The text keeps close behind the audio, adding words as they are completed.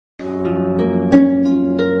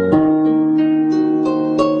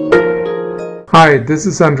Hi, this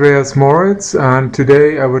is Andreas Moritz, and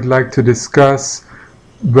today I would like to discuss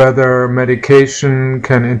whether medication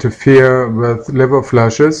can interfere with liver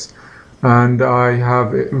flushes. And I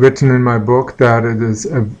have written in my book that it is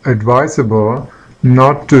advisable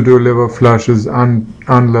not to do liver flushes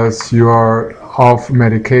unless you are off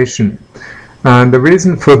medication. And the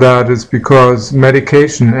reason for that is because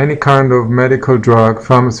medication, any kind of medical drug,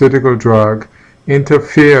 pharmaceutical drug,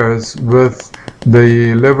 interferes with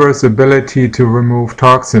the liver's ability to remove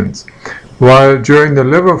toxins. While during the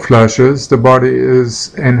liver flushes, the body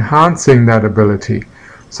is enhancing that ability.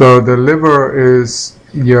 So the liver is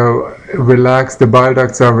relaxed, the bile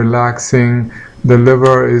ducts are relaxing, the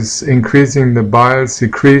liver is increasing the bile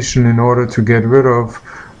secretion in order to get rid of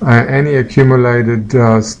any accumulated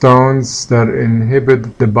stones that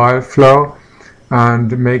inhibit the bile flow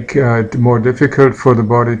and make it more difficult for the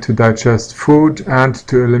body to digest food and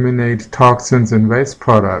to eliminate toxins and waste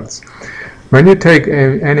products. When you take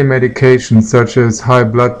any medication such as high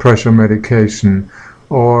blood pressure medication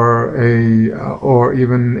or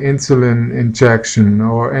even insulin injection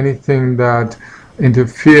or anything that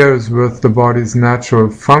interferes with the body's natural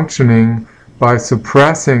functioning by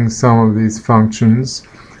suppressing some of these functions,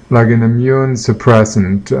 like an immune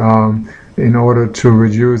suppressant, in order to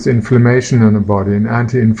reduce inflammation in the body, an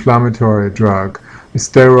anti-inflammatory drug, a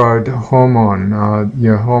steroid hormone,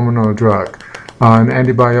 your hormonal drug, an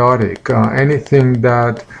antibiotic, anything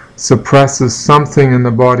that suppresses something in the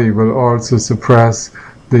body will also suppress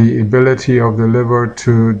the ability of the liver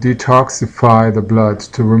to detoxify the blood,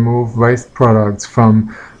 to remove waste products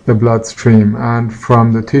from the bloodstream and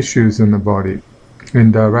from the tissues in the body.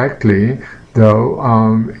 Indirectly,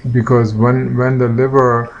 though, because when the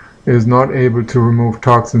liver is not able to remove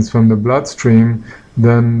toxins from the bloodstream,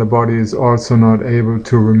 then the body is also not able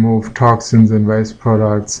to remove toxins and waste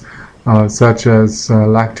products such as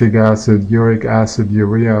lactic acid, uric acid,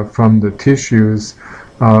 urea from the tissues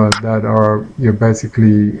that are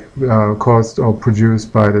basically caused or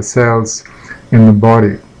produced by the cells in the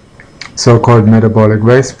body, so-called metabolic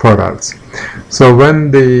waste products. So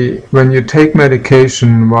when you take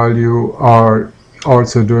medication while you are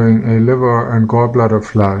also doing a liver and gallbladder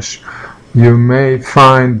flush, you may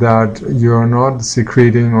find that you're not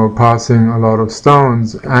secreting or passing a lot of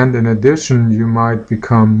stones, and in addition you might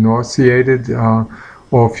become nauseated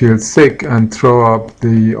or feel sick and throw up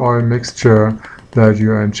the oil mixture that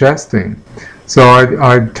you're ingesting. So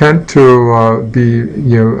I tend to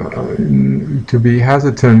be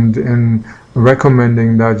hesitant in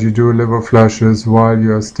recommending that you do liver flushes while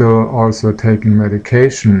you're still also taking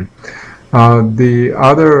medication. The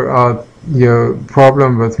other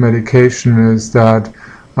problem with medication is that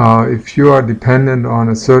if you are dependent on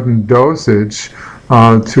a certain dosage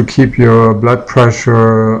to keep your blood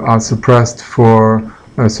pressure suppressed for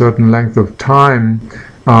a certain length of time,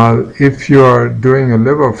 if you are doing a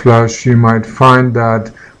liver flush, you might find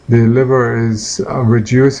that the liver is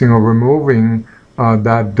reducing or removing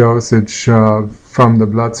that dosage from the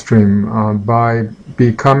bloodstream. By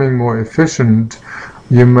becoming more efficient,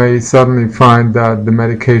 you may suddenly find that the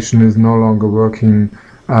medication is no longer working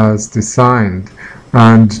as designed,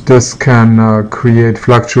 and this can create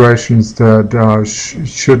fluctuations that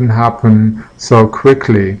shouldn't happen so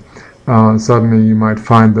quickly. Suddenly you might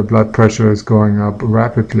find the blood pressure is going up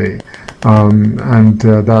rapidly, and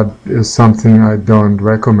that is something I don't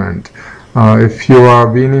recommend. If you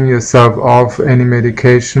are weaning yourself off any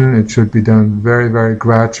medication, it should be done very, very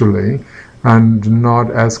gradually and not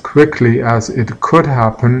as quickly as it could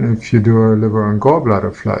happen if you do a liver and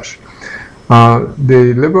gallbladder flush.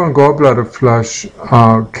 The liver and gallbladder flush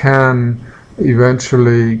can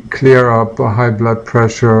eventually clear up high blood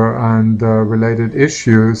pressure and related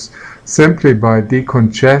issues simply by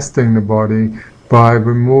decongesting the body, by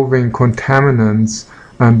removing contaminants,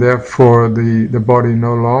 and therefore the body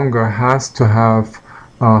no longer has to have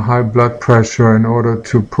high blood pressure in order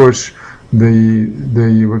to push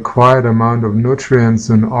the required amount of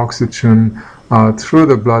nutrients and oxygen through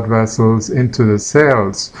the blood vessels into the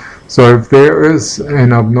cells. So if there is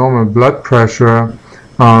an abnormal blood pressure,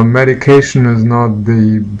 medication is not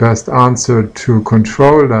the best answer to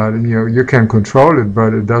control that. You can control it,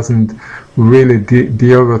 but it doesn't really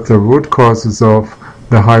deal with the root causes of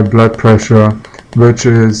the high blood pressure, which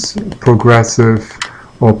is progressive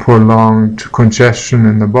or prolonged congestion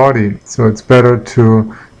in the body. So it's better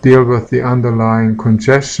to deal with the underlying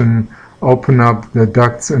congestion, open up the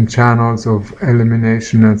ducts and channels of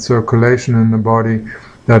elimination and circulation in the body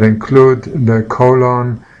that include the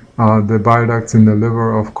colon, the bile ducts in the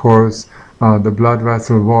liver, of course, the blood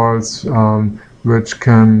vessel walls, which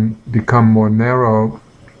can become more narrow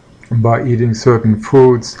by eating certain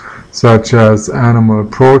foods such as animal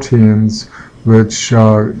proteins, which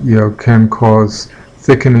can cause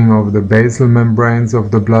thickening of the basal membranes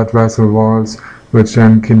of the blood vessel walls, which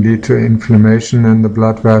then can lead to inflammation in the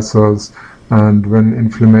blood vessels. And when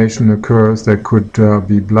inflammation occurs, there could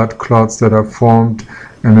be blood clots that are formed.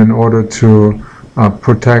 And in order to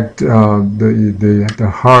protect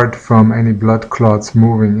the heart from any blood clots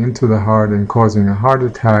moving into the heart and causing a heart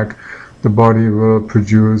attack, the body will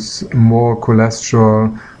produce more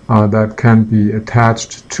cholesterol that can be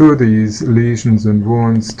attached to these lesions and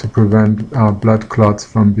wounds to prevent blood clots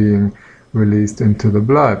from being released into the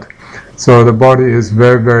blood. So the body is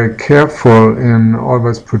very, very careful in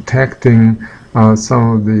always protecting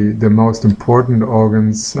some of the most important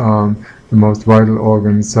organs, the most vital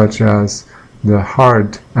organs, such as the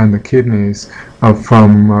heart and the kidneys,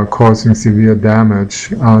 from causing severe damage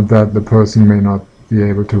that the person may not be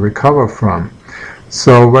able to recover from.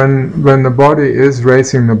 So when the body is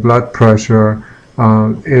raising the blood pressure,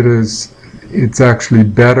 it's actually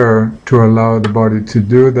better to allow the body to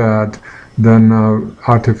do that than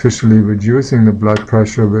artificially reducing the blood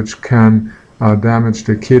pressure, which can damage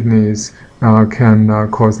the kidneys, can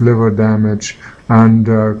cause liver damage, and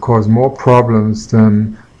cause more problems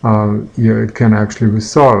than it can actually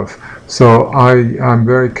resolve. So I'm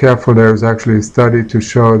very careful. There's actually a study to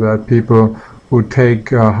show that people who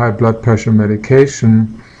take high blood pressure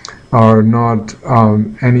medication are not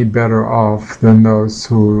any better off than those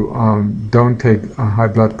who don't take a high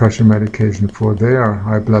blood pressure medication for their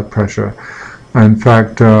high blood pressure. In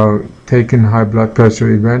fact, taking high blood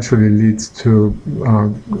pressure eventually leads to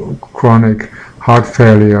chronic heart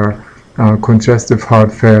failure, congestive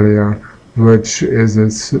heart failure, which is a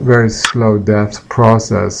very slow death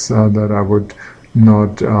process that I would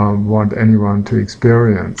not want anyone to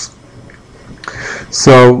experience.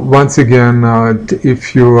 So once again,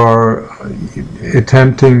 if you are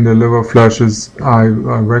attempting the liver flushes, I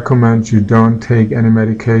recommend you don't take any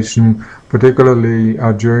medication, particularly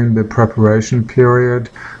during the preparation period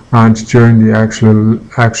and during the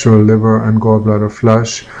actual liver and gallbladder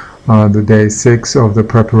flush, the day 6 of the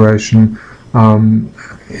preparation.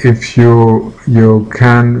 If you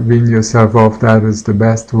can wean yourself off, that is the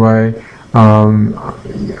best way. I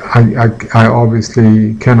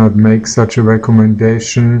obviously cannot make such a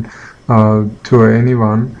recommendation to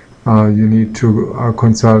anyone. You need to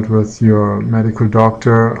consult with your medical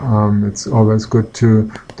doctor. It's always good to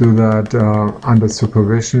do that under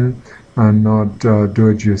supervision and not do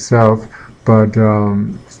it yourself. But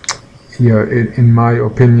in my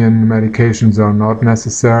opinion, medications are not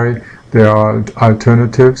necessary. There are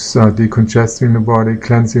alternatives: decongesting the body,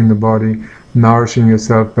 cleansing the body, nourishing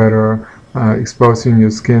yourself better, exposing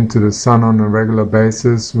your skin to the sun on a regular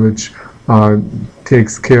basis, which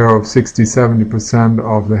takes care of 60-70%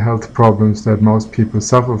 of the health problems that most people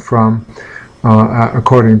suffer from,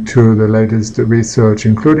 according to the latest research,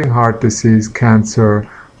 including heart disease, cancer,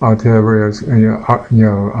 arterial,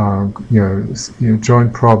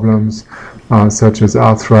 joint problems such as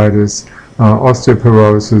arthritis,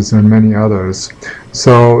 osteoporosis, and many others.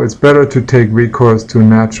 So it's better to take recourse to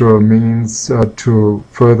natural means to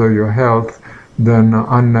further your health than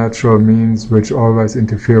unnatural means which always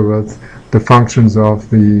interfere with the functions of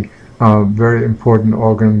the very important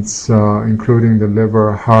organs, including the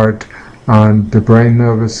liver, heart, and the brain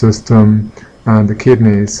nervous system, and the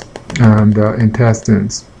kidneys and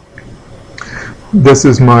intestines. This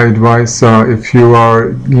is my advice. If you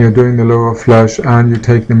are doing the liver flush and you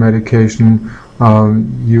take the medication,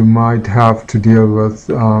 you might have to deal with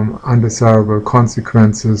undesirable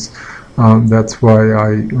consequences. That's why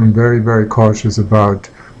I am very, very cautious about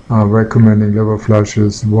recommending liver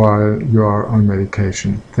flushes while you are on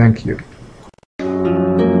medication. Thank you.